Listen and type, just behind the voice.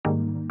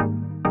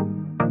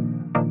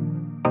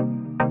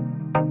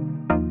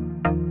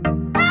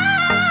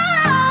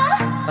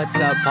What's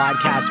up,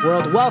 podcast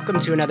world? Welcome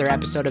to another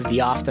episode of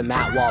the Off the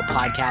Mat Wall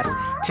podcast.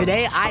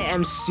 Today, I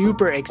am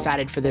super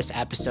excited for this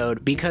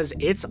episode because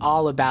it's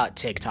all about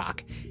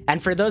TikTok.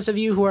 And for those of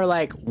you who are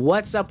like,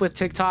 what's up with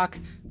TikTok?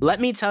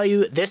 Let me tell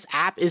you, this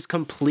app is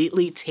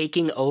completely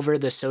taking over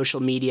the social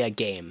media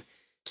game.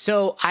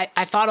 So I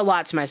thought a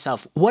lot to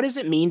myself, what does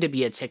it mean to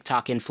be a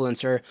TikTok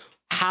influencer?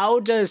 How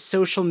does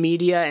social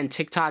media and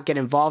TikTok get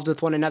involved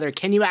with one another?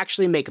 Can you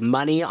actually make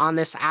money on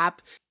this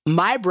app?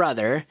 My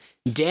brother,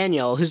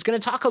 Daniel, who's going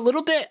to talk a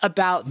little bit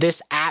about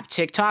this app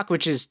TikTok,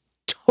 which is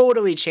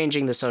totally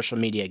changing the social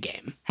media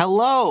game.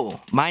 Hello,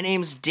 my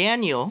name's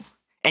Daniel,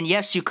 and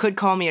yes, you could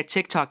call me a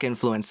TikTok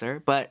influencer,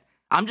 but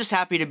I'm just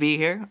happy to be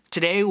here.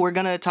 Today, we're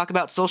going to talk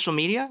about social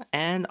media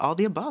and all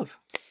the above.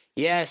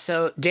 Yeah,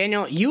 so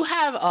Daniel, you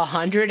have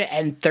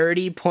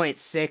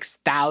 130.6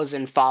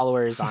 thousand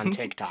followers on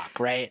TikTok,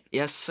 right?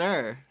 Yes,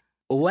 sir.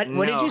 What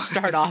did you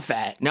start off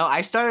at? No,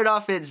 I started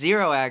off at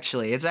 0,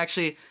 actually. It's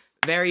actually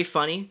very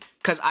funny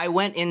because I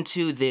went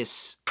into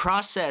this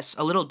process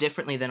a little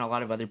differently than a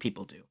lot of other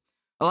people do.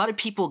 A lot of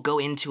people go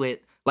into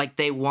it like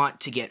they want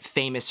to get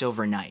famous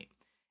overnight.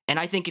 And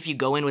I think if you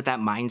go in with that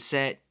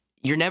mindset,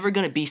 you're never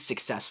going to be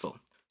successful.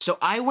 So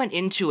I went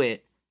into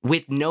it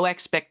with no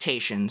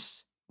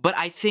expectations, but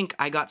I think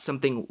I got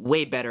something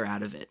way better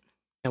out of it.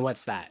 And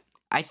what's that?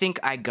 I think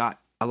I got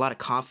a lot of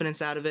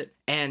confidence out of it.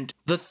 And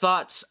the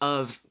thoughts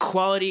of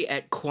quality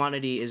at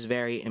quantity is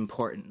very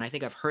important. And I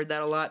think I've heard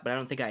that a lot, but I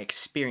don't think I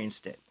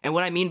experienced it. And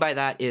what I mean by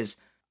that is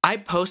I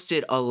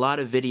posted a lot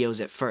of videos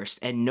at first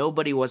and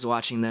nobody was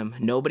watching them.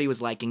 Nobody was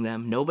liking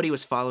them. Nobody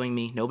was following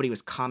me. Nobody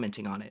was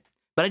commenting on it.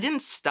 But I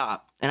didn't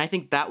stop. And I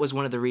think that was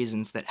one of the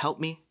reasons that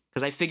helped me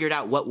because I figured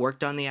out what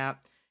worked on the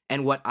app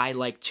and what I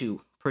like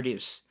to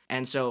produce.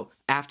 And so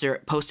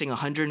after posting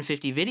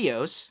 150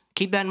 videos,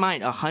 keep that in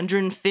mind,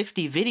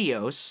 150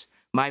 videos,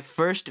 my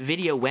first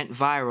video went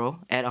viral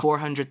at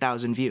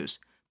 400,000 views.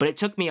 But it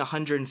took me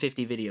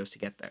 150 videos to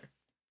get there.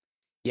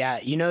 Yeah,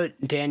 you know,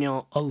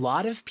 Daniel, a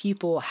lot of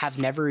people have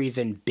never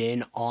even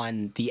been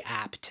on the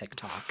app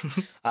TikTok.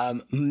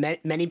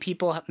 Many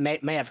people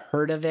may have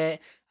heard of it.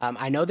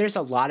 I know there's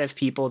a lot of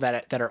people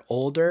that are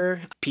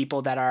older,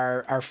 people that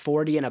are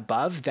 40 and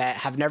above that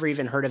have never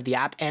even heard of the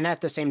app. And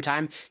at the same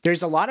time,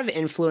 there's a lot of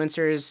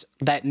influencers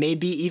that may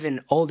be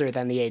even older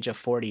than the age of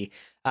 40.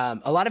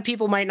 A lot of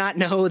people might not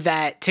know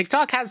that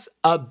TikTok has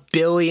 1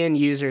 billion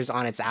users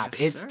on its app.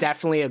 Yes, it's sir.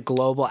 definitely a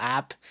global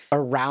app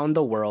around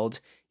the world.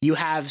 You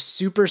have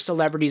super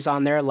celebrities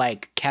on there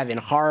like Kevin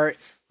Hart,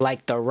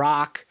 like The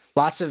Rock,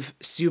 lots of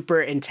super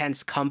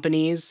intense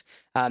companies,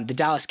 the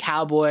Dallas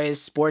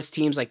Cowboys, sports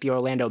teams like the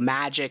Orlando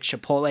Magic,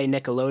 Chipotle,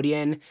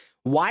 Nickelodeon.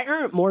 Why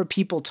aren't more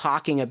people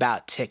talking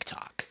about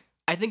TikTok?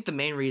 I think the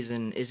main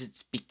reason is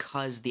it's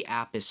because the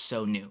app is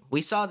so new.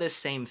 We saw this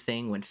same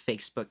thing when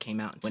Facebook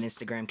came out, when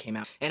Instagram came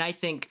out. And I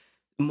think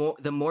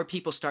the more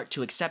people start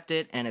to accept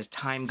it, and as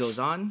time goes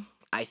on,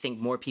 I think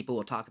more people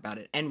will talk about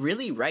it. And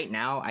really right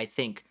now, I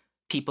think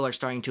people are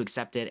starting to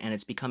accept it and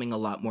it's becoming a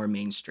lot more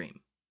mainstream.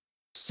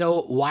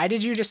 So why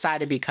did you decide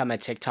to become a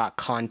TikTok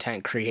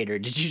content creator?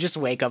 Did you just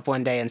wake up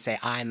one day and say,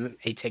 I'm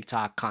a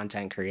TikTok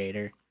content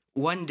creator?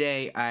 One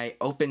day I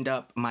opened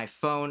up my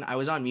phone. I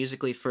was on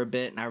Musical.ly for a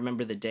bit and I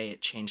remember the day it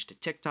changed to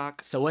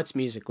TikTok. So what's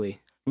Musical.ly?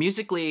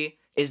 Musical.ly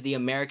is the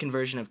American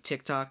version of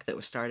TikTok that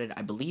was started,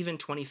 I believe, in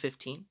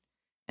 2015.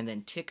 And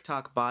then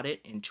TikTok bought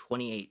it in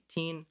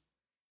 2018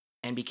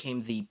 and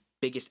became the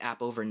biggest app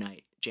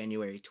overnight,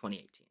 January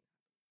 2018.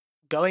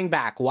 Going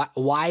back,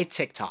 why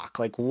TikTok?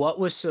 Like, what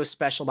was so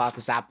special about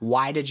this app?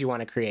 Why did you want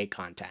to create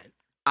content?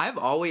 I've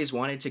always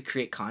wanted to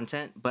create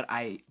content, but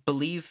I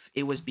believe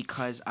it was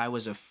because I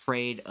was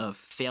afraid of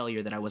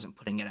failure that I wasn't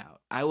putting it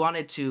out. I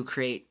wanted to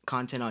create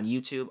content on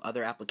YouTube,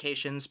 other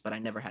applications, but I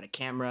never had a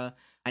camera.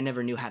 I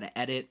never knew how to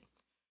edit.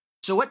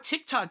 So what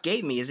TikTok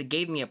gave me is it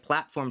gave me a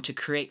platform to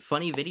create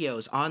funny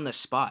videos on the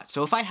spot.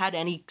 So if I had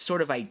any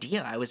sort of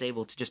idea, I was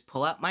able to just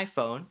pull out my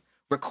phone,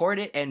 record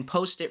it, and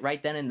post it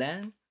right then and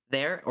then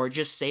there, or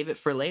just save it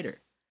for later.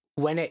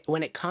 When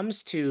it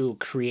comes to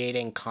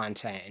creating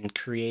content and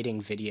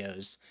creating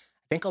videos,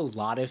 I think a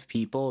lot of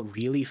people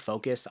really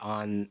focus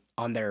on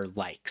their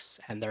likes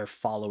and their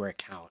follower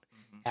count.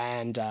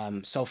 And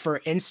so for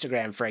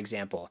Instagram, for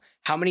example,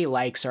 how many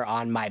likes are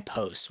on my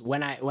posts?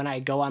 When I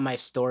go on my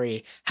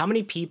story, how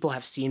many people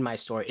have seen my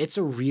story? It's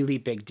a really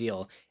big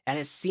deal. And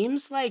it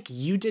seems like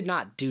you did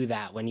not do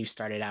that when you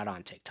started out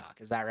on TikTok.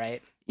 Is that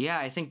right? Yeah,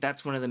 I think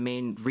that's one of the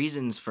main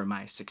reasons for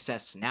my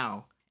success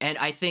now. And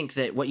I think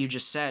that what you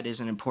just said is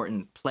an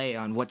important play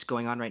on what's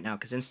going on right now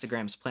because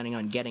Instagram's planning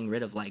on getting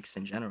rid of likes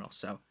in general.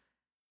 So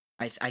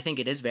I think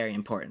it is very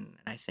important.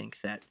 And I think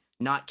that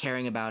not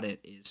caring about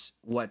it is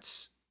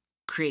what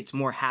creates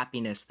more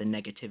happiness than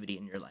negativity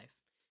in your life.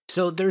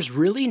 So there's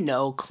really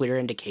no clear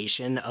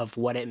indication of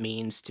what it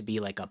means to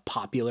be like a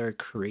popular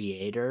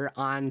creator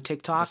on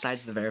TikTok.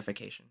 Besides the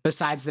verification.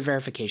 Besides the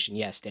verification,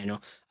 yes, Daniel.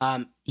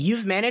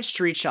 You've managed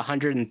to reach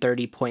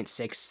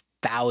 130.6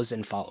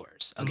 1,000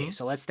 followers. Okay,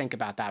 so let's think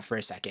about that for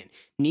a second.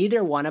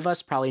 Neither one of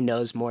us probably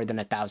knows more than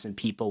 1,000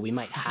 people. We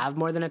might have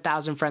more than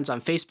 1,000 friends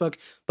on Facebook,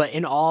 but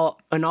in all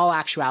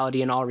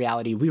actuality, in all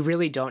reality, we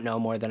really don't know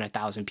more than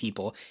 1,000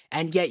 people.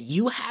 And yet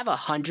you have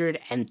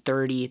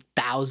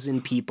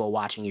 130,000 people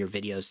watching your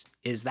videos.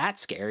 Is that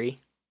scary?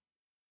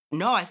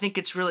 No, I think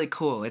it's really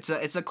cool. It's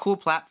a cool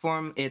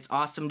platform. It's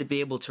awesome to be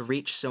able to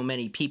reach so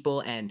many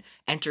people and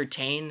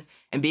entertain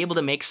and be able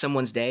to make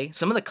someone's day.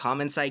 Some of the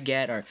comments I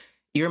get are,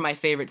 "You're my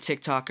favorite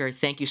TikToker.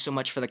 Thank you so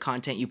much for the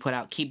content you put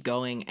out. Keep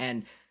going."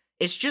 And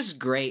it's just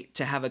great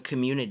to have a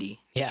community.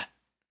 Yeah.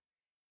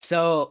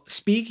 So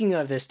speaking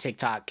of this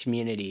TikTok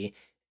community,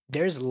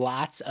 there's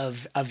lots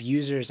of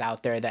users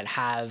out there that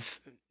have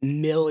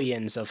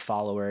millions of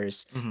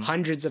followers,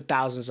 hundreds of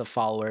thousands of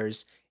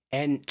followers.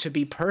 And to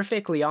be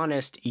perfectly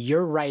honest,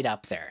 you're right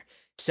up there.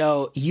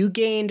 So you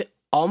gained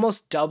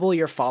almost double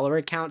your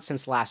follower count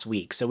since last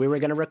week. So we were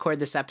going to record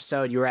this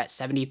episode. You were at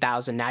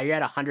 70,000. Now you're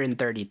at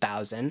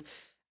 130,000.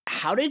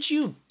 How did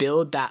you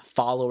build that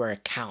follower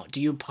count? Do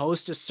you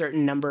post a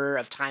certain number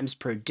of times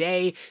per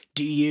day?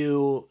 Do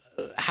you,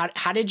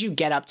 how did you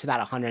get up to that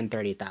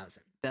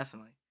 130,000?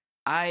 Definitely.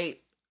 I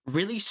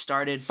really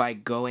started by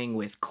going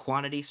with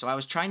quantity. So I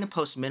was trying to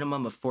post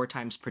minimum of 4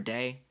 times per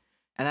day.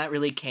 And that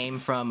really came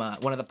from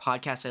one of the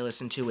podcasts I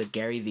listened to with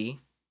Gary Vee.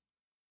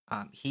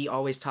 He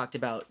always talked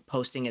about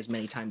posting as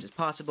many times as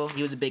possible.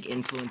 He was a big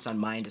influence on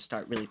mine to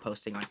start really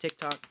posting on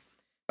TikTok.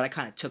 But I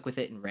kind of took with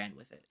it and ran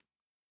with it.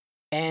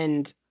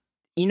 And,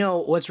 you know,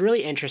 what's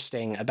really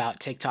interesting about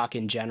TikTok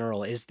in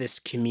general is this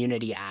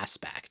community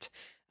aspect.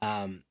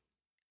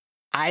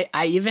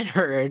 I even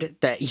heard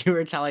that you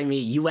were telling me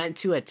you went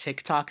to a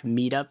TikTok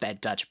meetup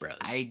at Dutch Bros.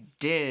 I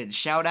did.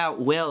 Shout out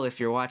Will if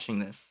you're watching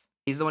this.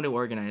 He's the one who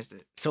organized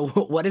it. So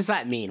what does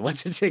that mean?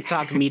 What's a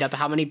TikTok meetup?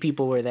 How many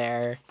people were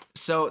there?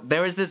 So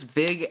there was this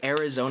big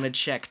Arizona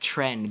check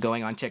trend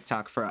going on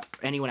TikTok for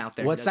anyone out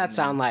there. What's that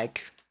sound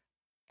like?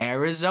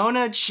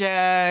 Arizona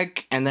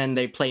check. And then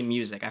they play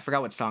music. I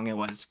forgot what song it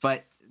was.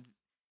 But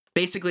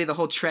basically the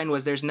whole trend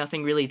was there's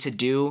nothing really to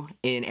do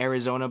in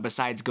Arizona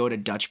besides go to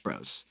Dutch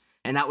Bros.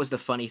 And that was the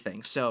funny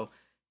thing. So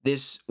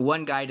this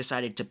one guy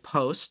decided to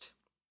post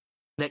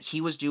that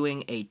he was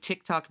doing a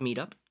TikTok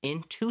meetup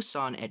in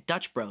Tucson at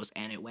Dutch Bros,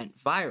 and it went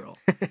viral.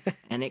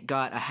 And it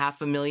got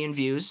 500,000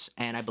 views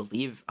and I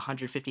believe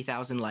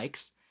 150,000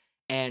 likes.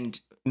 And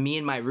me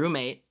and my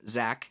roommate,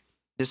 Zach,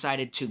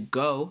 decided to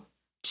go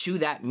to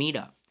that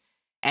meetup.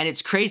 And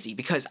it's crazy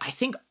because I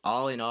think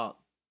all in all,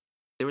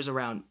 there was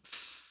around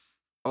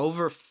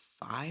over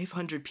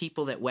 500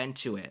 people that went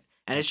to it.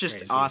 And it's just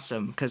crazy.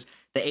 Awesome because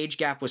the age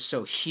gap was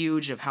so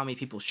huge of how many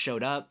people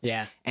showed up.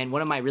 Yeah. And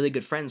one of my really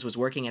good friends was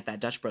working at that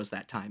Dutch Bros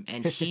that time.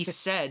 And he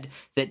said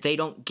that they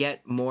don't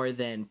get more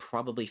than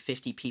probably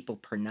 50 people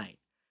per night.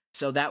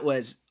 So that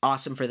was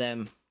awesome for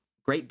them.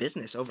 Great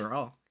business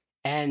overall.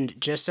 And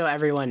just so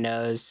everyone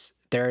knows,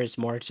 there's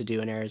more to do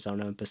in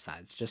Arizona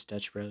besides just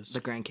Dutch Bros. The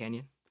Grand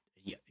Canyon.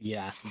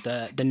 Yeah.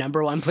 The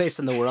number one place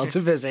in the world to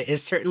visit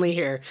is certainly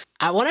here.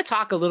 I want to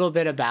talk a little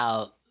bit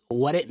about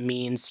what it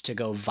means to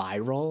go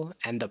viral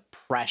and the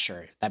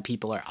pressure that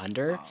people are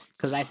under.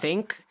 Because I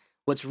think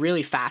what's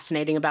really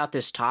fascinating about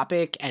this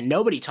topic, and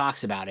nobody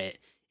talks about it,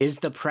 is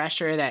the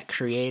pressure that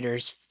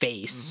creators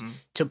face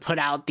to put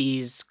out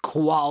these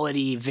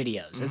quality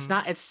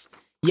videos.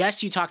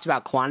 Yes, you talked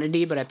about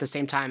quantity, but at the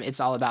same time, it's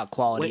all about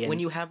quality. When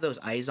you have those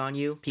eyes on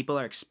you, people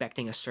are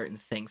expecting a certain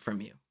thing from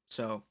you.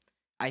 So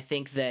I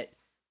think that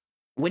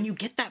when you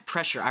get that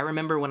pressure, I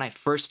remember when I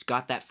first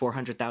got that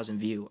 400,000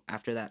 view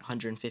after that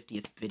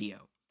 150th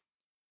video.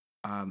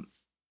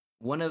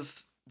 One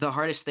of the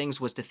hardest things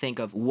was to think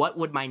of what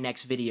would my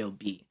next video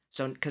be.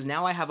 So, because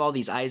now I have all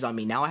these eyes on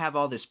me, now I have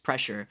all this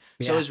pressure.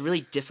 So it was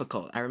really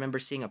difficult. I remember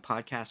seeing a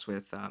podcast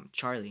with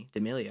Charlie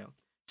D'Amelio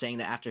saying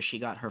that after she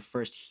got her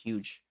first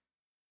huge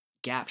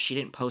gap, she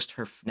didn't post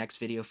her next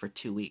video for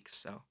 2 weeks.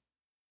 So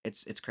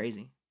it's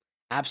crazy.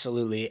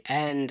 Absolutely.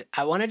 And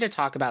I wanted to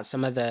talk about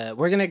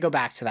we're going to go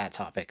back to that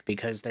topic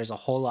because there's a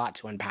whole lot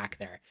to unpack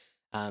there.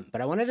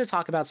 But I wanted to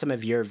talk about some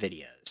of your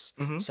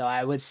videos. So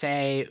I would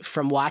say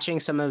from watching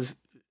some of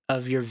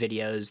your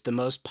videos, the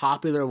most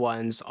popular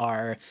ones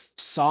are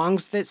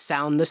songs that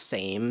sound the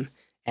same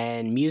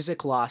and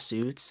music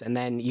lawsuits. And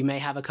then you may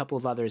have a couple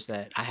of others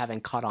that I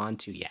haven't caught on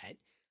to yet.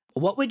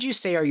 What would you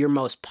say are your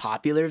most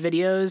popular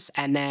videos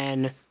and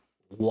then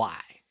why?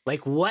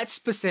 Like what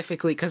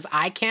specifically, because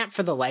I can't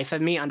for the life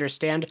of me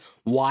understand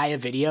why a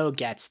video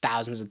gets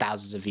thousands and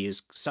thousands of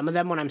views. Some of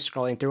them when I'm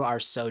scrolling through are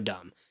so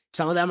dumb.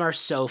 Some of them are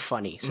so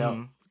funny.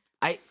 So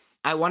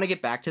I want to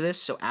get back to this.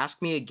 So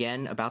ask me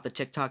again about the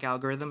TikTok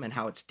algorithm and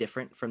how it's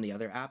different from the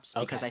other apps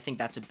because I think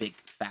that's a big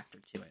factor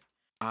to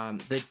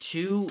it. The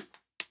 2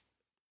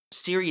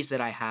 series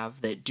that I have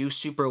that do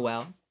super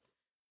well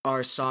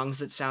are songs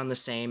that sound the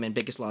same and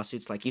Biggest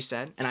Lawsuits, like you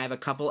said. And I have a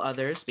couple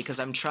others because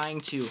I'm trying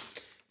to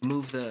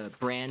move the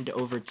brand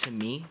over to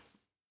me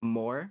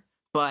more,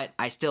 but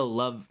I still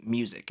love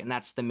music. And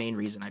that's the main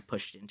reason I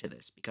pushed into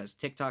this because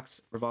TikTok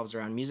revolves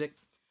around music.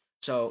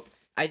 So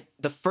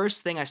the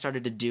first thing I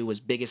started to do was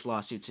Biggest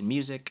Lawsuits in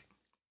Music,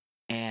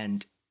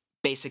 and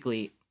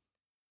basically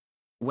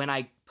when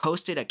I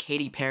posted a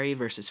Katy Perry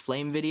versus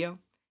Flame video,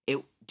 it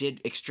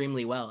did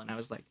extremely well, and I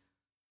was like,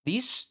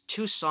 these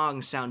two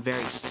songs sound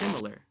very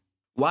similar.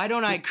 Why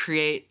don't I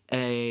create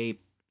a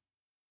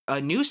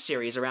new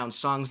series around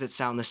songs that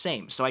sound the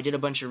same? So I did a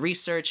bunch of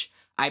research.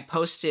 I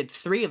posted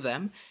 3 of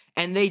them,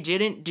 and they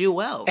didn't do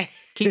well.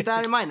 Keep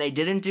that in mind. They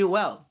didn't do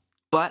well.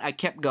 But I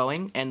kept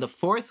going, and the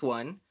 4th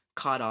one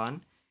caught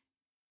on,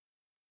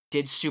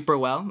 did super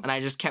well, and I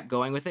just kept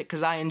going with it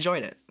because I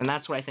enjoyed it. And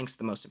that's what I think is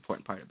the most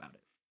important part about it.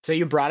 So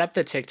you brought up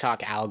the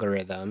TikTok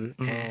algorithm,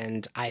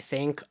 and I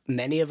think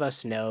many of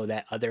us know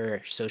that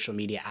other social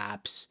media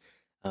apps,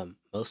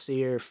 most of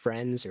your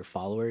friends or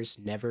followers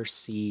never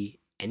see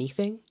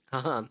anything.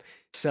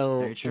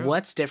 So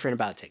what's different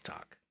about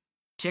TikTok?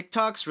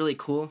 TikTok's really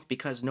cool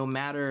because no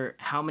matter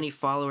how many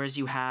followers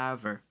you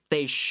have, or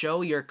they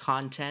show your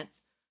content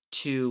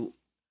to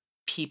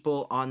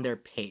people on their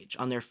page,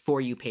 on their For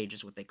You page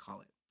is what they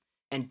call it.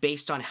 And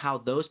based on how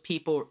those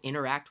people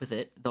interact with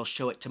it, they'll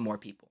show it to more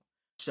people.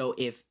 So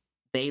if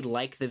they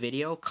like the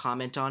video,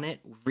 comment on it,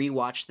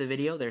 rewatch the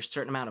video, there's a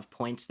certain amount of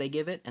points they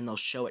give it, and they'll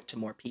show it to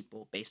more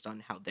people based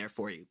on how their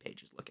For You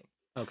page is looking.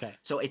 Okay.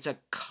 So it's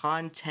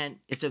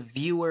a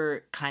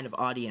viewer kind of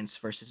audience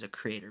versus a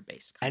creator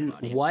based kind of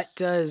audience. And what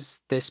does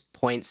this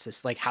point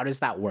system, like, how does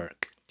that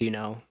work? Do you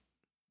know?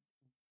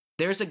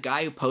 There's a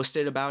guy who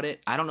posted about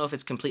it. I don't know if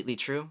it's completely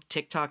true.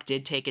 TikTok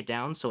did take it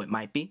down, so it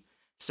might be.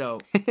 So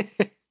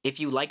if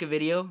you like a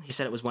video, he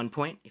said it was 1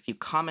 point. If you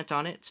comment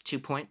on it, it's 2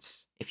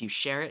 points. If you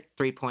share it,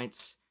 3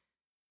 points.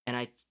 And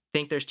I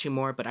think there's 2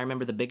 more, but I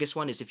remember the biggest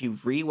one is if you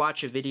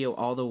rewatch a video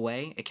all the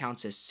way, it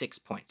counts as 6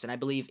 points. And I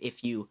believe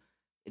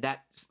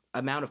that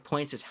amount of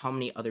points is how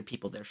many other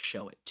people they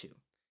show it to.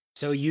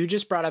 So you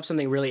just brought up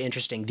something really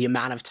interesting, the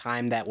amount of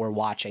time that we're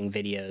watching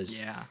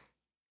videos. Yeah.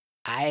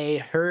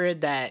 I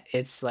heard that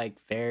it's like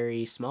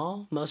very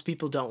small. Most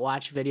people don't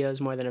watch videos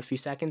more than a few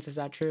seconds. Is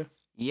that true?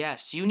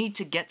 Yes, you need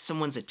to get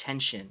someone's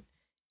attention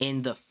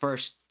in the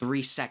first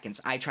 3 seconds.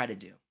 I try to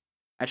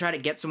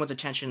get someone's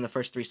attention in the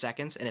first 3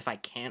 seconds, and if I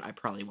can't, I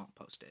probably won't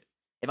post it.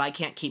 If I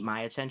can't keep my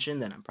attention,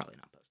 then I'm probably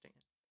not posting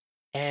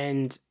it.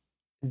 And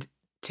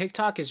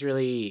TikTok is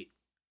really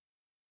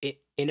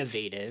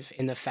innovative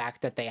in the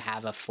fact that they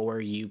have a For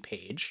You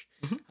page.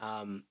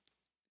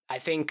 I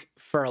think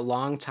for a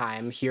long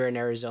time here in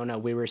Arizona,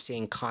 we were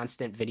seeing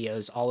constant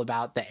videos all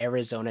about the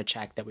Arizona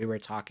check that we were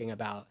talking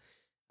about.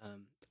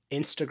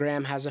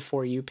 Instagram has a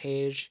For You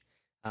page.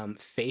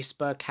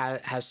 Facebook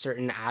has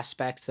certain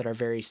aspects that are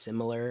very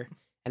similar.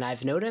 And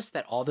I've noticed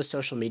that all the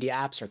social media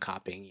apps are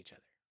copying each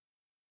other.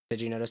 Did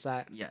you notice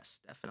that?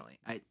 Yes, definitely.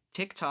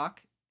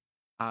 TikTok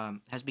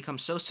has become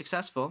so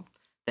successful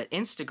that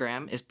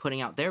Instagram is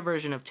putting out their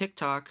version of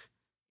TikTok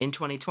in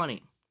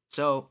 2020.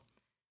 So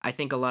I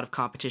think a lot of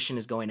competition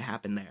is going to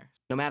happen there.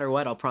 No matter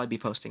what, I'll probably be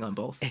posting on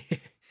both.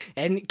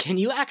 And can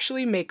you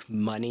actually make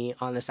money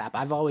on this app?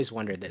 I've always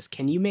wondered this.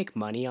 Can you make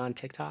money on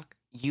TikTok?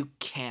 You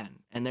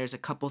can. And there's a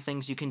couple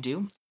things you can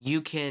do.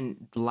 You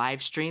can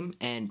live stream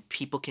and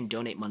people can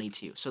donate money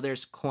to you. So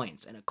there's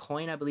coins. And a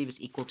coin, I believe,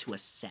 is equal to a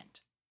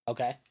cent.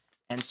 Okay.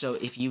 And so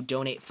if you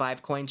donate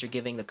 5 coins, you're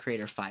giving the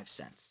creator 5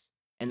 cents.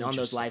 And on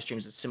those live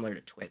streams, it's similar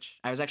to Twitch.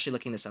 I was actually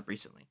looking this up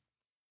recently.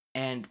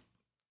 And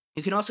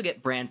you can also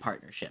get brand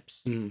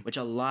partnerships, which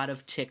a lot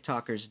of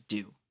TikTokers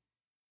do.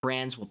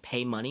 Brands will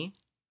pay money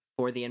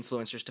for the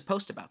influencers to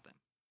post about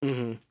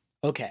them.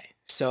 Okay,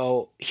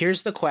 so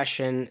here's the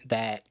question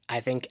that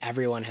I think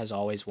everyone has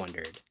always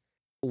wondered.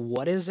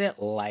 What is it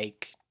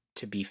like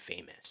to be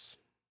famous?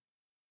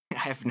 I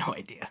have no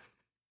idea.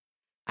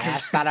 I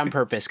asked that on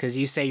purpose because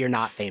you say you're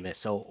not famous.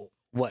 So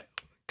what?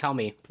 Tell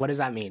me, what does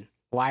that mean?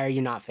 Why are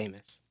you not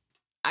famous?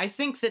 I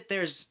think that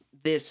there's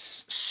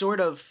this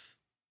sort of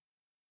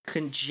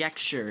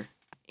conjecture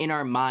in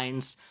our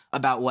minds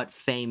about what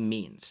fame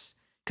means,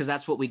 because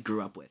that's what we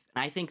grew up with.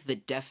 And I think the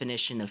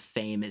definition of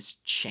fame is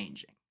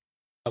changing.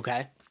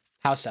 Okay.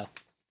 How so?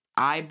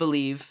 I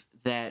believe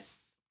that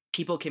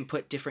people can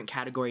put different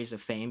categories of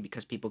fame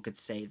because people could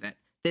say that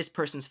this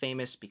person's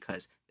famous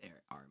because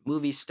they're a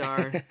movie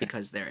star,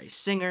 because they're a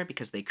singer,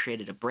 because they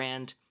created a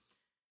brand.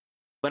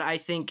 But I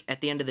think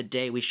at the end of the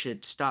day, we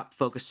should stop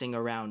focusing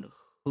around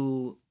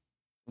who's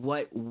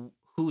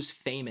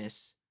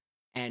famous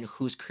and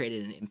who's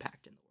created an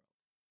impact in the world.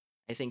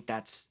 I think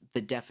that's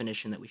the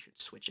definition that we should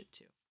switch it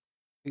to.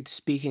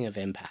 Speaking of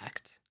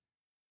impact,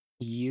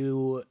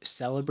 you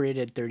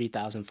celebrated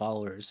 30,000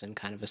 followers in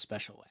kind of a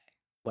special way.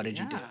 What did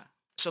you do?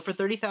 So for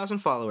 30,000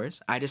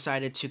 followers, I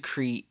decided to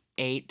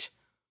create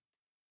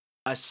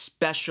a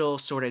special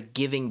sort of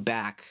giving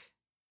back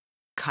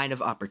kind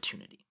of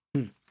opportunity.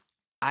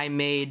 I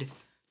made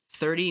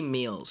 30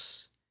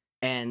 meals,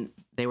 and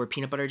they were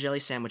peanut butter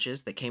jelly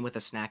sandwiches that came with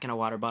a snack and a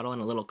water bottle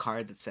and a little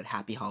card that said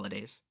Happy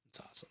Holidays.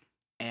 That's awesome.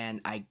 And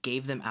I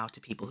gave them out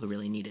to people who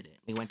really needed it.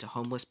 We went to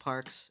homeless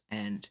parks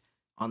and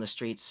on the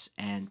streets,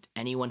 and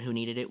anyone who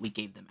needed it, we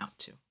gave them out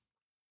to.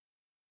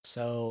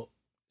 So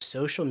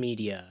social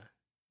media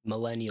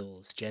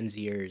millennials, Gen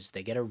Zers,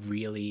 they get a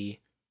really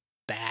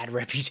bad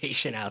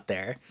reputation out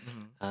there.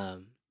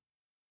 Um,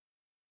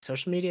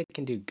 social media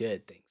can do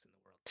good things in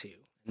the world too,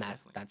 and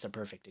that's a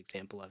perfect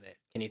example of it.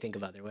 Can you think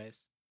of other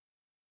ways?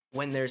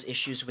 When there's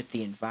issues with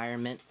the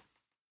environment,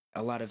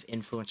 a lot of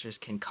influencers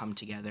can come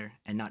together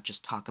and not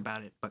just talk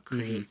about it, but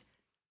create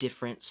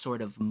different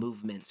sort of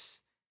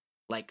movements.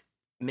 Like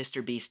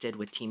Mr. Beast did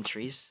with Team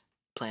Trees,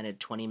 planted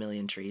 20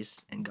 million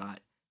trees and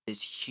got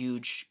this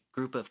huge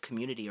group of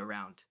community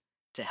around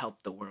to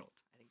help the world.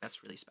 I think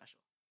that's really special.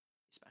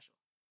 Special.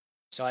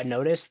 So I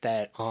noticed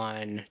that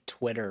on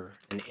Twitter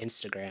and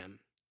Instagram,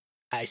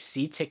 I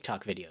see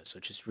TikTok videos,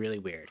 which is really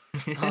weird.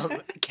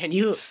 Can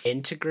you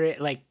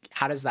integrate? Like,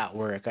 how does that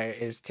work?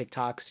 Is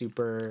TikTok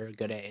super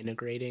good at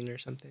integrating or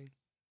something?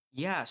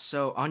 Yeah,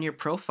 so on your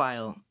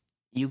profile,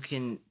 you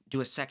can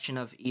do a section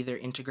of either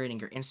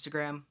integrating your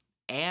Instagram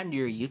and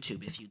your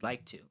YouTube if you'd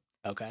like to.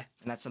 Okay.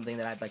 And that's something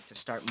that I'd like to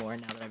start more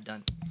now that I've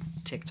done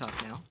TikTok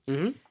now.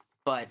 Mm-hmm.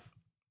 But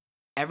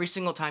every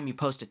single time you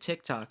post a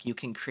TikTok, you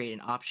can create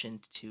an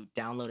option to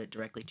download it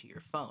directly to your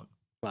phone.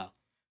 Wow.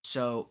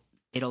 So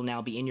it'll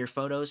now be in your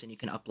photos and you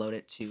can upload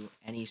it to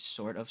any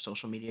sort of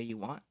social media you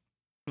want.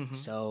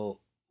 So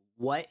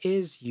what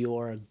is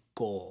your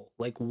goal?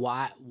 Like,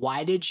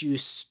 why did you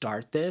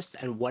start this,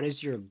 and what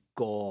is your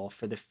goal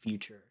for the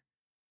future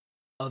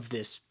of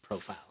this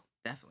profile?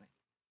 Definitely.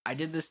 I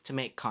did this to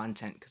make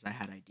content because I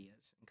had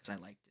ideas, because I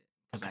liked it,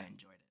 because I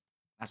enjoyed it.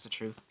 That's the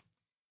truth.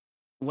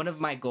 One of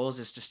my goals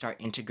is to start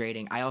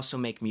integrating. I also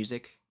make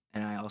music,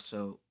 and I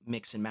also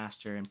mix and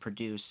master and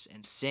produce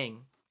and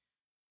sing.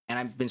 And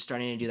I've been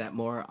starting to do that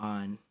more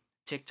on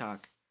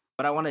TikTok.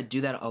 But I want to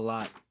do that a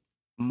lot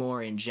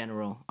more in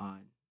general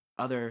on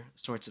other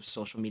sorts of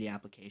social media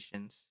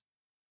applications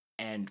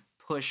and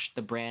push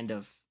the brand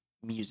of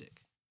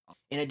music.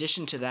 In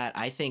addition to that,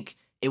 I think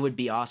it would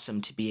be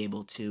awesome to be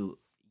able to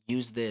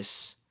use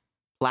this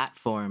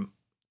platform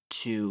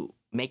to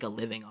make a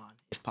living on,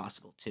 if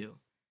possible, too,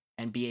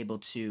 and be able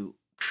to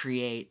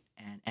create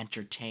and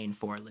entertain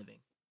for a living.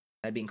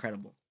 That'd be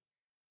incredible.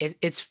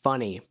 It's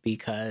funny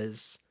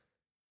because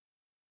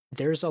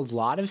there's a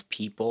lot of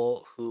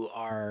people who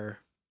are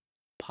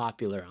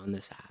popular on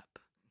this app.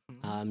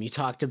 You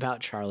talked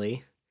about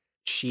Charlie.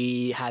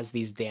 She has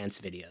these dance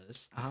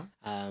videos.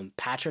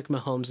 Patrick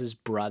Mahomes'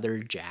 brother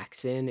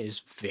Jackson is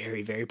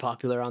very, very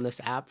popular on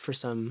this app for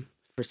some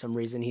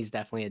reason. He's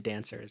definitely a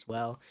dancer as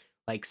well,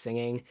 like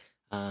singing.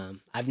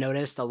 I've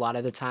noticed a lot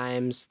of the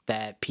times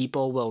that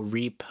people will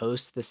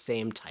repost the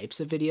same types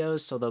of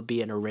videos. So there'll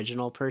be an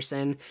original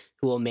person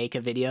who will make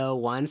a video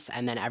once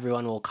and then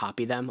everyone will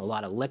copy them. A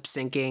lot of lip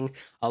syncing,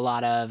 a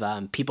lot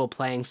of people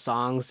playing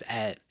songs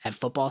at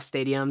football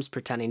stadiums,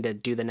 pretending to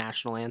do the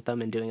national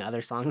anthem and doing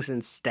other songs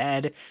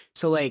instead.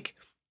 So like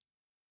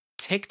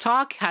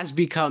TikTok has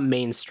become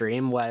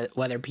mainstream,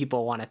 whether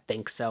people want to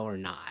think so or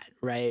not,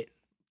 right?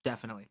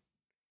 Definitely.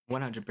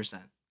 100%.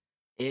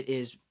 It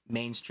is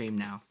mainstream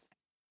now.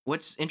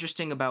 What's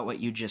interesting about what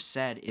you just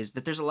said is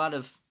that there's a lot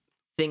of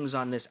things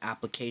on this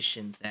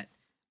application that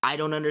I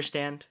don't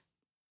understand.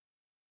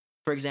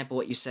 For example,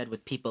 what you said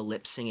with people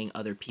lip singing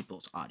other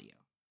people's audio.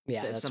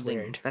 Yeah, that's something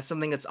weird. That's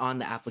something that's on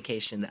the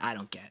application that I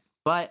don't get.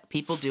 But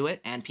people do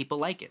it and people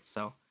like it.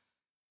 So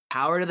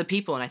power to the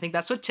people. And I think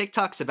that's what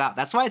TikTok's about.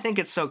 That's why I think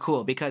it's so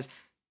cool, because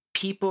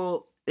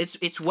people,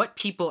 it's what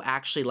people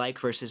actually like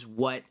versus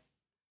what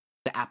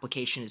the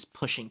application is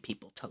pushing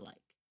people to like.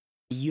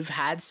 You've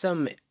had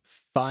some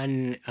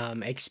fun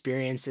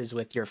experiences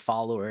with your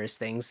followers,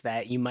 things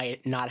that you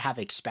might not have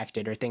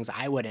expected or things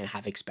I wouldn't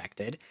have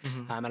expected.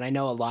 And I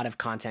know a lot of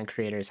content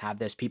creators have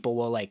this. People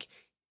will like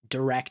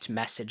direct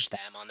message them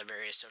on the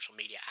various social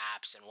media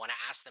apps and want to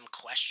ask them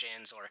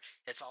questions, or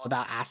it's all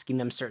about asking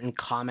them certain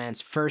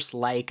comments. First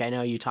like, I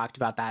know you talked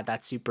about that.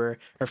 That's super.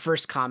 Or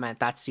first comment,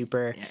 that's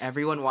super. Yeah,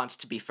 everyone wants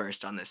to be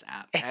first on this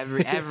app.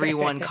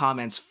 Everyone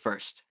comments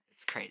first.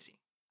 It's crazy.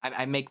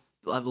 I make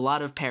a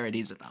lot of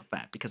parodies about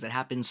that because it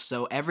happens.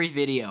 So every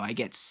video I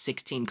get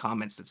 16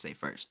 comments that say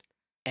first.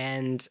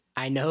 And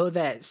I know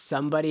that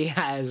somebody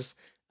has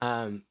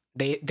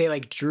they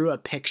like drew a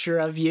picture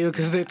of you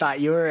because they thought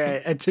you were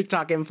a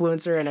TikTok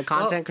influencer and a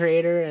content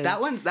creator. And that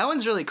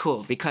one's really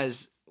cool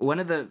because one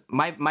of the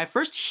my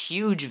first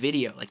huge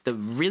video, like the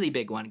really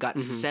big one, got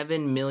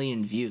 7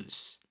 million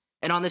views.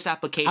 And on this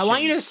application, I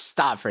want you to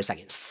stop for a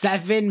second.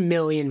 7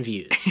 million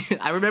views.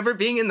 I remember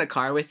being in the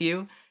car with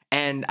you.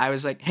 And I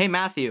was like, "Hey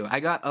Matthew, I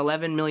got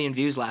 11 million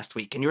views last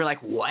week," and you were like,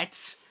 "What?"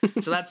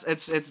 So that's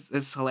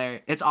it's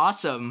hilarious. It's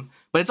awesome,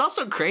 but it's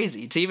also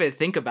crazy to even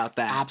think about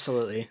that.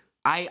 Absolutely.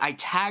 I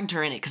tagged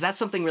her in it because that's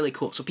something really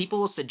cool. So people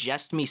will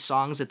suggest me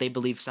songs that they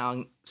believe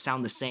sound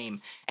the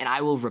same, and I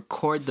will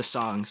record the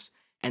songs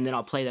and then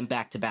I'll play them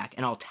back to back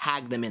and I'll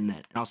tag them in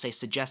that and I'll say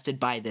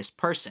suggested by this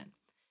person.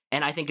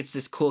 And I think it's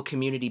this cool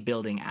community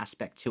building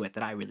aspect to it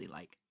that I really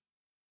like.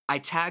 I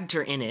tagged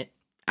her in it.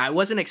 I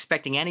wasn't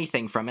expecting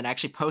anything from it. I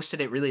actually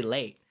posted it really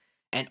late.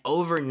 And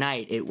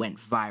overnight, it went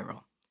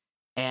viral.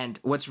 And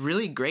what's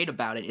really great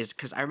about it is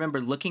because I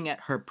remember looking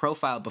at her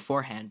profile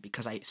beforehand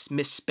because I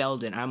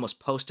misspelled it and I almost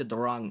posted the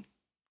wrong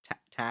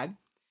tag,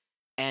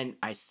 and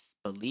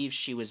believe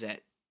she was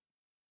at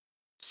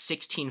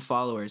 16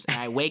 followers, and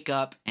I wake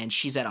up and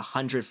she's at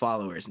 100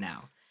 followers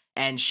now.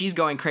 And she's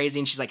going crazy,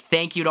 and she's like,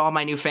 "Thank you to all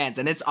my new fans."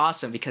 And it's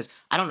awesome because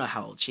I don't know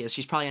how old she is.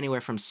 She's probably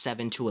anywhere from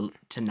 7 to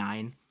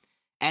 9.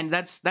 And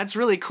that's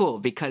really cool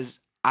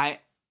because I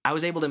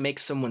was able to make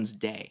someone's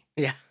day.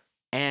 Yeah.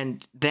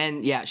 And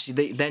then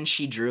then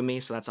she drew me,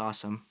 so that's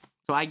awesome.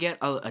 So I get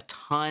a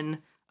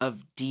ton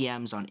of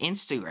DMs on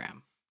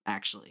Instagram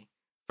actually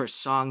for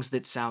songs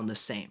that sound the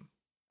same.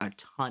 A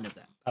ton of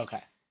them.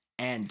 Okay.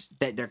 And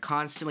they're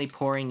constantly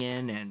pouring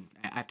in, and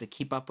I have to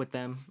keep up with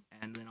them,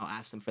 and then I'll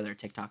ask them for their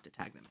TikTok to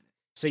tag them in it.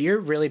 So you're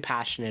really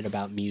passionate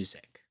about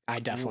music. I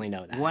definitely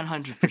know that.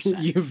 100%.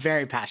 You're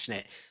very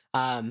passionate.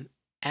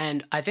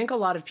 And I think a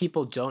lot of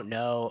people don't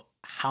know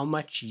how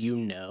much you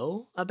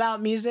know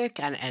about music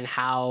and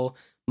how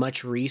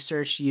much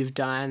research you've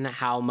done,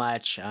 how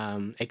much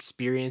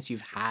experience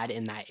you've had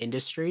in that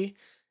industry.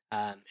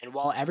 And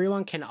while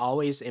everyone can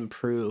always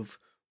improve,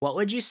 what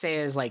would you say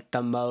is like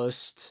the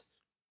most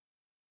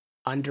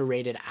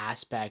underrated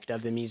aspect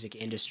of the music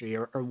industry,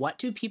 or what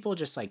do people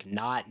just like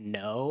not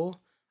know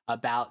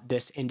about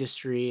this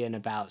industry and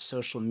about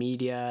social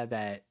media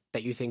that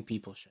you think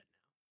people should know?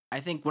 I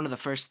think one of the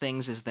first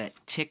things is that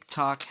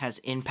TikTok has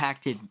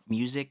impacted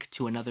music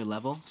to another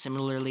level,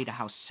 similarly to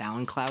how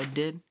SoundCloud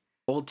did.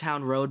 Old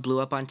Town Road blew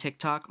up on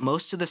TikTok.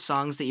 Most of the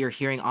songs that you're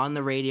hearing on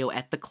the radio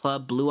at the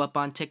club blew up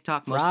on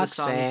TikTok. Most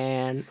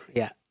Roxanne, of the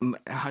songs, yeah,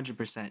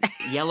 100%.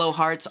 Yellow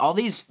Hearts, all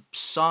these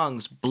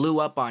songs blew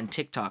up on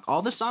TikTok.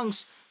 All the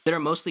songs that are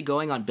mostly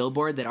going on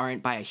Billboard that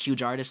aren't by a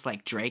huge artist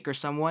like Drake or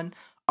someone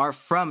are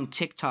from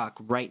TikTok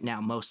right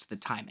now most of the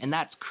time. And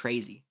that's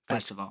crazy,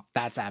 first of all.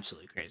 That's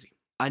absolutely crazy.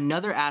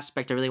 Another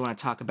aspect I really want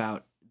to talk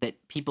about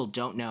that people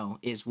don't know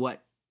is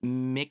what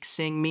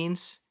mixing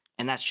means.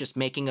 And that's just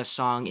making a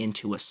song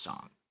into a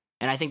song.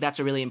 And I think that's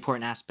a really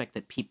important aspect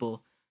that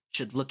people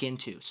should look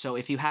into. So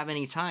if you have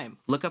any time,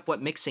 look up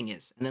what mixing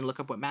is and then look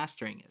up what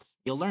mastering is.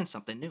 You'll learn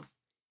something new.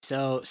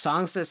 So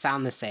songs that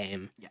sound the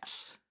same.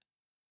 Yes.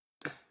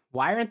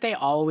 Why aren't they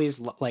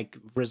always like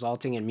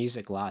resulting in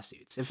music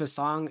lawsuits?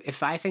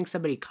 If I think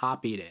somebody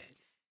copied it.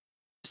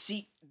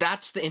 See,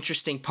 that's the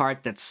interesting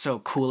part that's so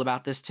cool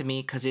about this to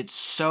me because it's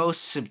so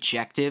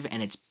subjective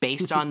and it's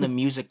based on the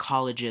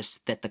musicologists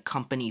that the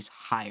companies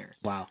hire.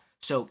 Wow.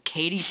 So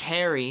Katy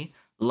Perry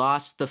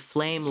lost the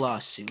Flame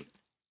lawsuit.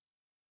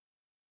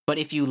 But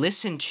if you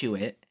listen to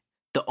it,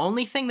 the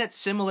only thing that's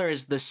similar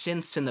is the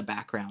synths in the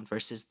background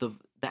versus the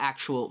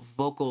actual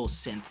vocal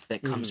synth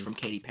that comes from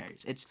Katy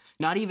Perry's. It's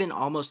not even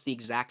almost the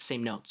exact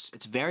same notes.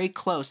 It's very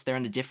close. They're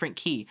in a different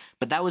key,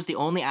 but that was the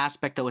only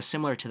aspect that was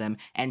similar to them.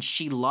 And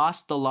she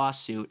lost the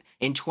lawsuit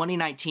in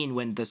 2019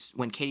 when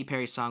Katy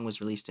Perry's song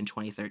was released in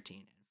 2013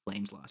 and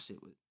Flame's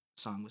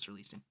song was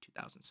released in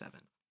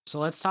 2007. So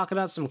let's talk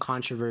about some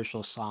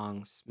controversial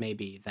songs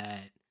maybe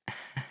that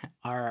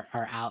are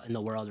out in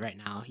the world right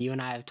now. You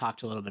and I have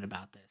talked a little bit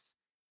about this.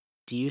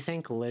 Do you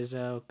think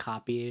Lizzo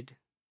copied?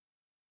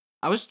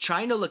 I was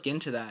trying to look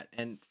into that,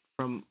 and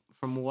from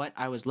what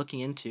I was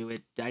looking into,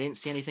 I didn't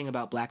see anything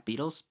about Black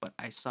Beatles, but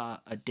I saw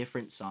a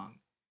different song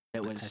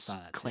that was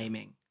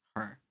claiming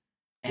her.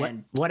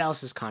 And what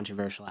else is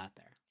controversial out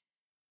there?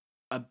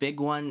 A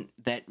big one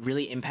that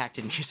really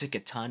impacted music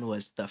a ton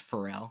was the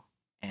Pharrell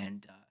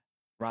and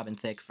Robin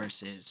Thicke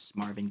versus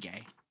Marvin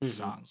Gaye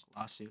song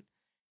lawsuit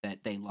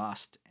that they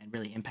lost and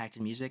really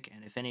impacted music.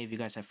 And if any of you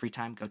guys have free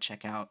time, go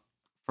check out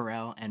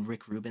Pharrell and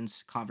Rick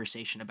Rubin's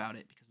conversation about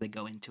it because they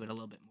go into it a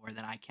little bit more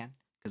than I can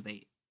because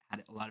they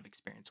had a lot of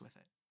experience with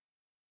it.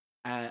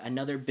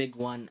 Another big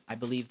one, I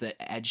believe that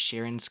Ed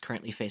Sheeran's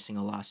currently facing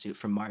a lawsuit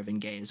from Marvin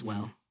Gaye as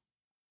well.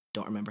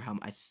 Don't remember how.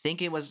 I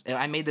think it was.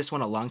 I made this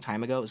one a long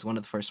time ago. It was one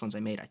of the first ones I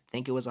made. I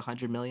think it was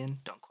 $100 million.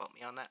 Don't quote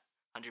me on that.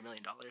 $100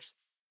 million.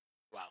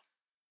 Wow.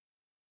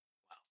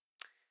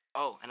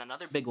 Oh, and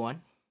another big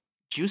one,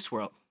 Juice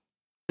WRLD.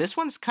 This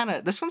one's kind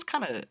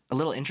of a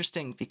little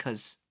interesting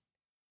because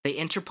they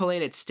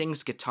interpolated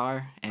Sting's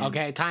guitar. And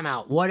okay, time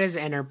out. What does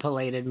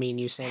interpolated mean?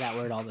 You say that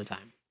word all the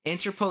time.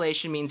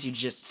 Interpolation means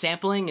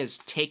sampling is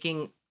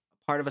taking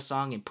part of a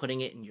song and putting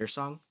it in your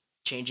song,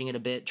 changing it a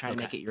bit, trying to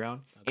make it your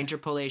own. Okay.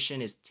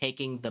 Interpolation is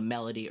taking the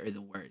melody or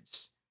the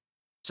words.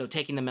 So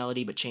taking the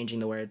melody but changing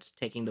the words,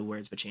 taking the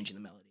words but changing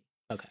the melody.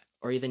 Okay.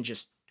 Or even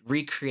just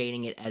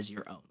recreating it as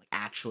your own, like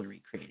actually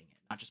recreating it,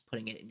 not just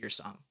putting it in your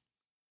song.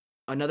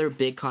 Another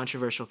big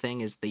controversial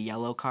thing is the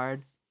Yellow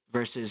Card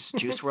versus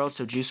Juice WRLD.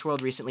 So Juice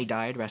WRLD recently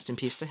died. Rest in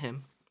peace to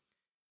him.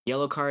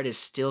 Yellow Card is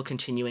still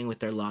continuing with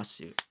their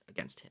lawsuit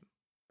against him.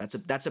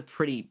 That's a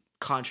pretty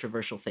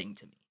controversial thing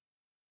to me.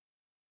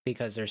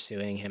 Because they're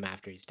suing him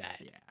after he's dead.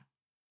 Yeah.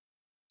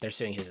 They're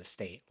suing his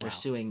estate. They're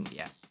suing,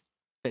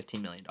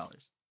 $15 million.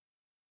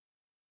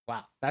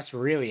 Wow, that's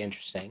really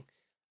interesting.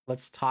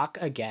 Let's talk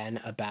again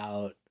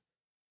about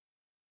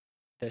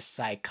the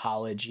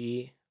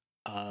psychology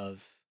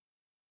of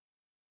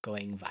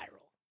going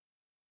viral.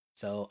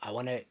 So I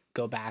want to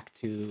go back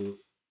to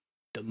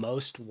the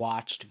most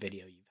watched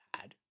video you've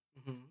had.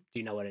 Do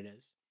you know what it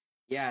is?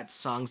 Yeah, it's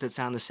Songs That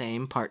Sound the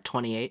Same, part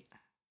 28.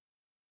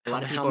 A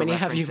lot of people How many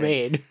have you reference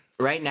it. made?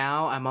 Right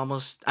now,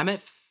 I'm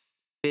at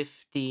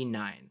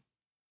 59.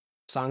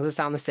 Songs that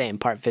sound the same,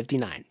 part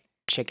 59.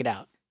 Check it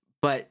out.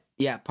 But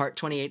yeah, part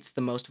 28's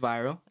the most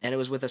viral, and it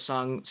was with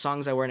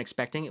songs I weren't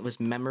expecting. It was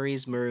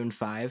Memories, Maroon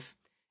 5,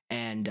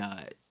 and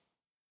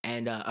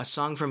a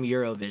song from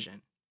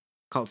Eurovision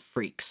called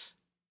Freaks.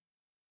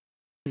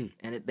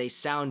 And they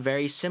sound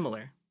very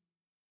similar.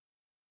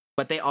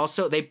 But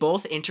they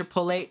both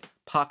interpolate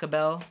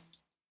Pachelbel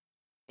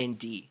in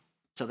D.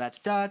 So that's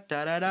da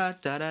da da da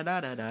da da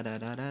da da da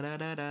da da da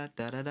da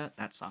da da da,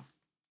 that song.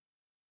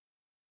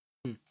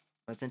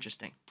 That's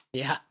interesting.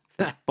 Yeah.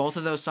 Both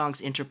of those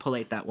songs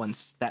interpolate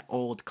that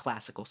old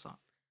classical song.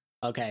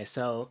 Okay,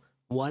 so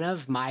one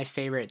of my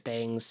favorite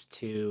things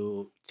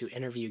to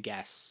interview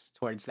guests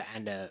towards the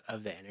end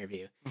of the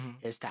interview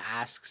is to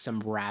ask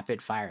some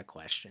rapid fire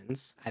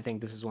questions. I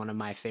think this is one of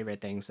my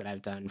favorite things that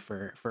I've done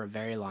for a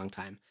very long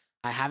time.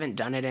 I haven't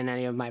done it in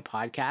any of my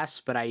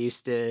podcasts, but I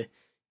used to,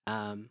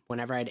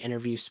 whenever I'd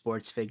interview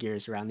sports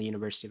figures around the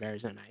University of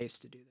Arizona, I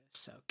used to do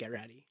this. So get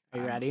ready. Are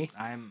you ready?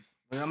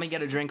 Let me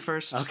get a drink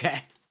first.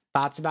 Okay.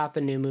 Thoughts about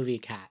the new movie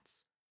Cats?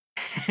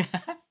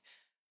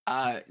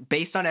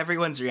 Based on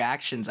everyone's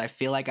reactions, I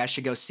feel like I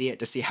should go see it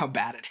to see how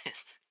bad it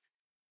is.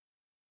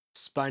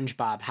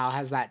 SpongeBob, how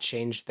has that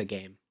changed the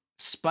game?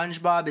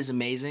 SpongeBob is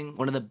amazing.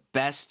 One of the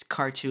best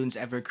cartoons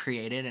ever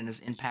created and has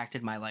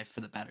impacted my life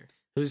for the better.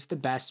 Who's the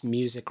best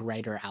music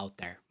writer out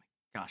there?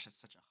 Gosh, that's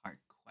such a hard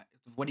question.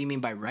 What do you mean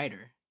by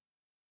writer?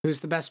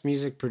 Who's the best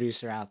music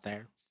producer out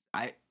there?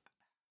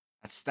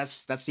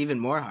 That's even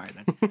more hard.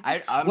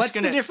 What's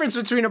the difference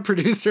between a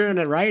producer and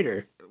a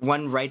writer?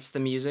 One writes the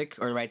music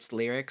or writes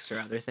lyrics or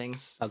other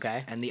things.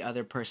 Okay. And the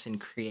other person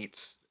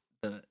creates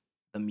the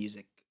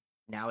music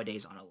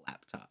nowadays on a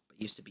laptop.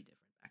 It used to be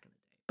different back in the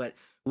day. But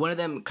one of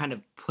them kind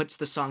of puts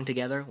the song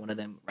together. One of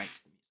them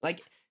writes the music.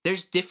 Like,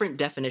 there's different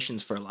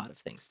definitions for a lot of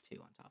things, too,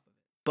 on top of it.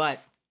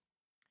 But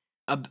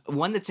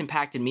one that's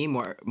impacted me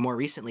more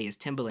recently is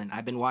Timbaland.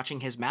 I've been watching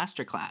his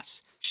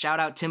masterclass.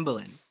 Shout out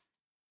Timbaland.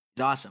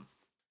 He's awesome.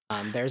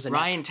 There's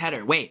Ryan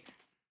Tedder. Wait.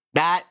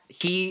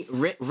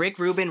 Rick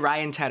Rubin,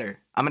 Ryan Tedder.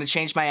 I'm going to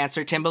change my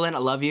answer. Timbaland, I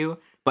love you.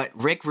 But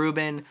Rick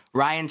Rubin,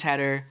 Ryan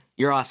Tedder,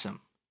 you're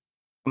awesome.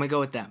 I'm going to go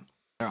with them.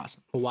 They're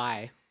awesome.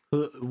 Why?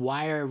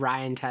 Why are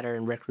Ryan Tedder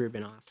and Rick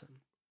Rubin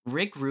awesome?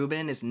 Rick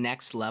Rubin is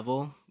next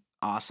level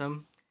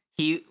awesome.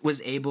 He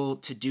was able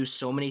to do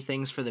so many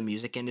things for the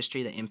music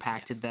industry that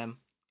impacted them.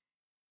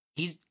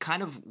 He's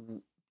kind of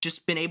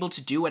just been able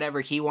to do whatever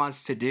he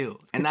wants to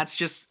do. And that's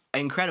just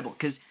incredible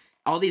because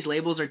all these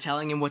labels are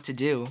telling him what to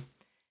do.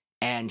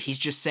 And he's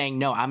just saying,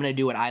 no, I'm going to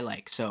do what I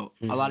like. So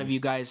a lot of you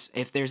guys,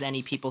 if there's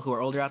any people who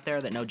are older out there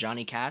that know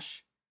Johnny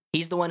Cash,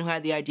 he's the one who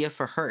had the idea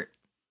for Hurt.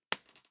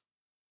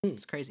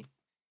 It's crazy.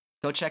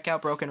 Go check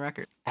out Broken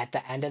Record. At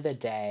the end of the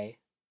day,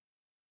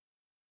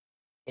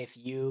 if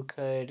you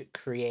could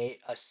create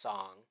a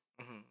song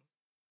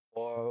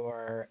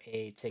or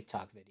a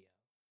TikTok video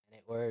and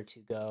it were to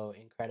go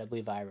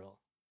incredibly viral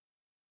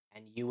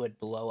and you would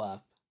blow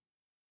up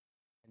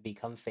and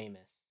become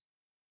famous,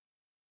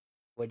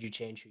 would you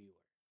change who you were?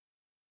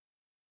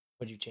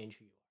 Would you change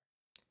who you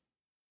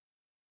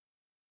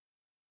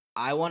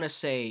are? I want to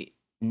say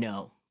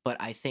no, but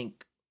I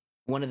think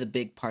one of the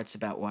big parts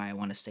about why I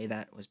want to say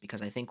that was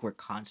because I think we're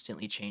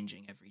constantly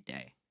changing every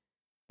day,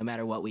 no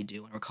matter what we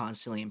do, and we're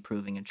constantly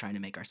improving and trying to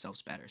make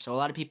ourselves better. So a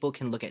lot of people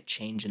can look at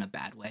change in a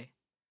bad way.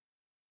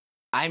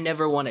 I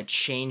never want to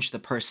change the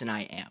person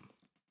I am,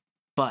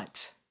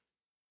 but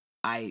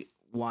I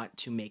want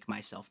to make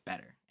myself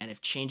better. And if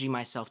changing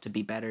myself to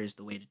be better is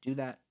the way to do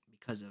that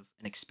because of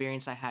an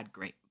experience I had,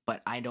 great.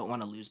 But I don't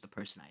want to lose the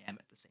person I am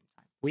at the same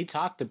time. We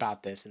talked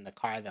about this in the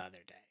car the other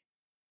day.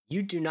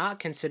 You do not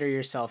consider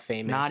yourself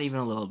famous. Not even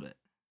a little bit.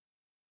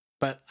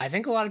 But I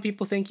think a lot of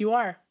people think you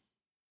are.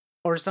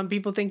 Or some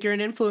people think you're an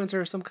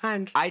influencer of some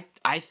kind. I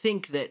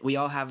think that we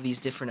all have these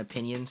different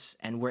opinions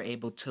and we're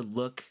able to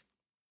look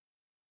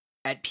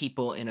at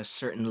people in a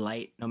certain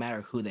light no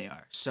matter who they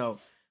are. So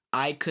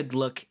I could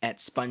look at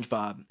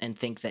SpongeBob and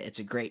think that it's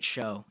a great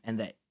show and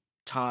that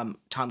Tom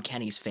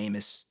Kenny's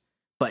famous,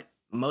 but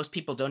most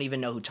people don't even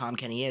know who Tom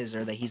Kenny is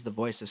or that he's the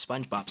voice of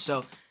SpongeBob.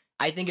 So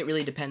I think it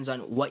really depends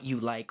on what you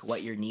like,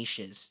 what your niche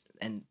is,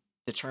 and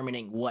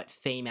determining what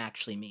fame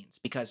actually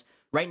means. Because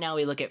right now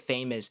we look at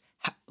fame as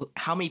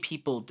how many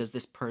people does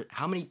this person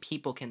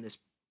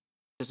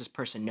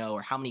know,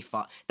 or how many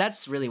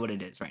that's really what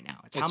it is right now.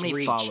 It's how many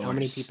reach. followers. How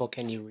many people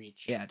can you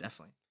reach? Yeah,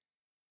 definitely.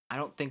 I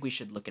don't think we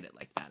should look at it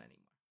like that anymore.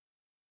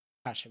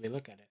 How should we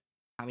look at it?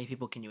 How many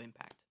people can you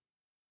impact?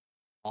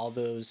 All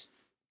those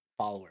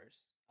followers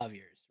of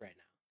yours right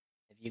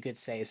now. If you could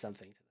say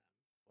something to them,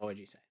 what would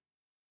you say?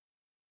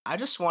 I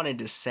just wanted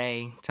to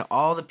say to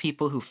all the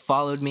people who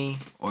followed me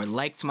or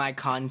liked my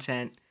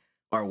content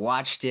or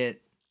watched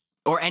it,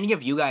 or any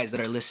of you guys that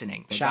are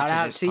listening. Shout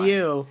out to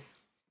you.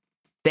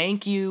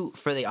 Thank you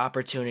for the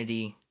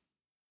opportunity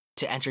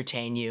to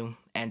entertain you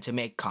and to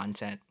make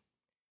content.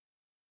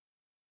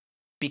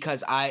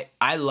 Because I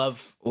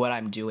love what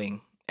I'm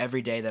doing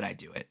every day that I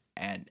do it.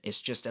 And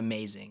it's just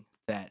amazing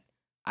that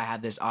I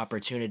have this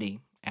opportunity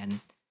and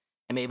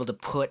am able to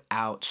put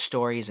out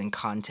stories and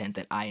content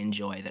that I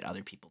enjoy that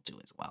other people do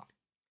as well.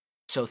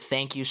 So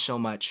thank you so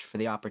much for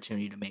the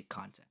opportunity to make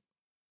content.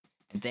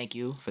 And thank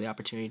you for the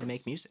opportunity to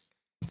make music.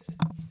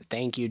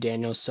 Thank you,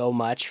 Daniel, so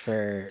much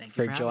for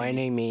having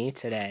joining me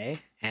today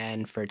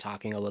and for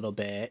talking a little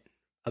bit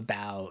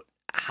about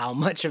how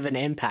much of an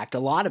impact,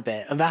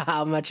 about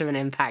how much of an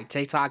impact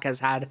TikTok has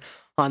had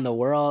on the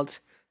world,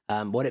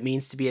 what it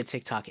means to be a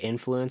TikTok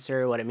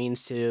influencer, what it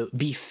means to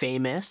be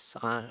famous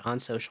on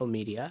social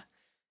media,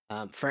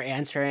 for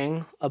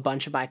answering a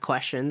bunch of my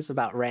questions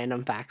about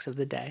random facts of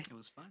the day. It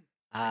was fun.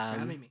 Thanks for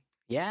having me.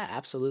 Yeah,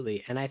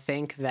 absolutely. And I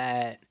think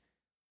that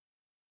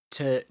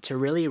to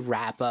really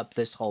wrap up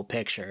this whole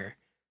picture,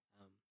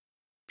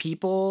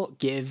 people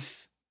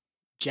give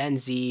Gen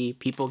Z,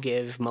 people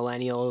give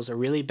millennials a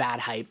really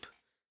bad hype.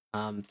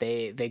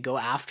 They go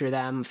after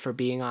them for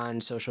being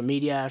on social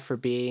media, for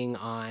being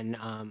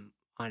on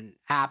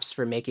apps,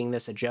 for making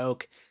this a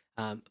joke.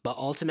 But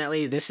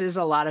ultimately, this is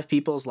a lot of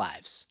people's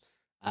lives.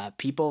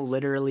 People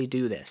literally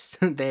do this.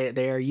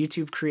 They are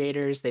YouTube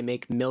creators. They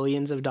make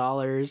millions of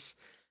dollars.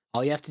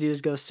 All you have to do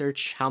is go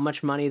search how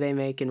much money they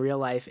make in real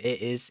life.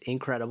 It is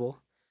incredible.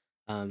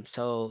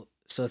 So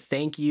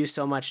thank you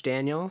so much,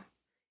 Daniel.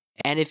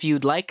 And if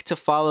you'd like to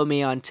follow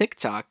me on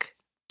TikTok,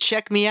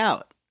 check me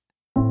out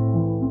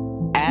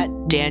at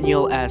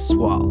Daniel S.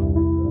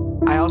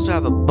 Wall. I also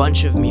have a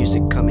bunch of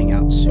music coming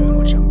out soon,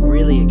 which I'm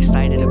really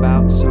excited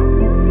about, so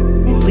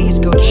please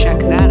go check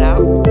that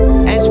out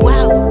as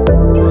well.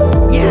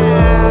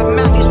 Yeah,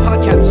 Matthew's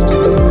podcast.